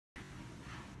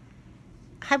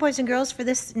Hi boys and girls, for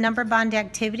this number bond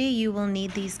activity you will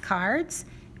need these cards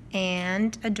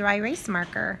and a dry erase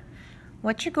marker.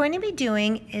 What you're going to be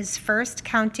doing is first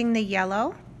counting the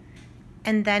yellow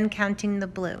and then counting the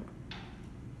blue.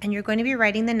 And you're going to be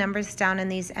writing the numbers down in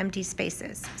these empty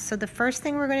spaces. So the first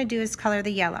thing we're going to do is color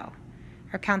the yellow,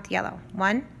 or count the yellow.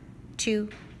 1, 2,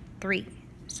 3.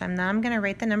 So now I'm going to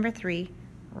write the number 3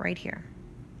 right here.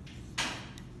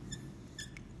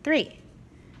 3.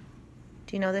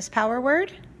 Do you know this power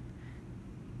word?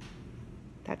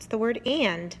 That's the word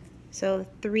and. So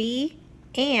 3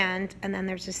 and then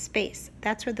there's a space.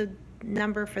 That's where the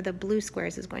number for the blue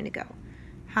squares is going to go.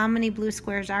 How many blue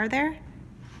squares are there?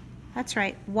 That's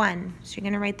right, 1. So you're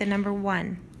going to write the number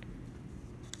 1.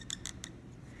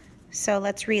 So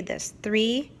let's read this.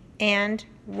 3 and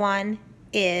 1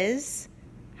 is,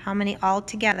 how many all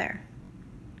together?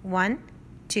 1,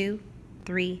 2,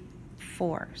 3,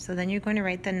 4. So then you're going to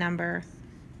write the number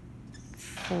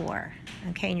 4.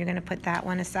 Okay, and you're going to put that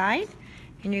one aside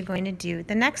and you're going to do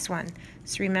the next one.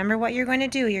 So remember what you're going to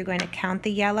do. You're going to count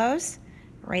the yellows,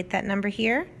 write that number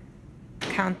here,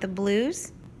 count the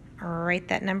blues, write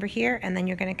that number here, and then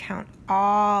you're going to count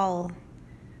all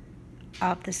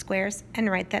of the squares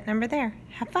and write that number there.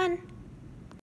 Have fun.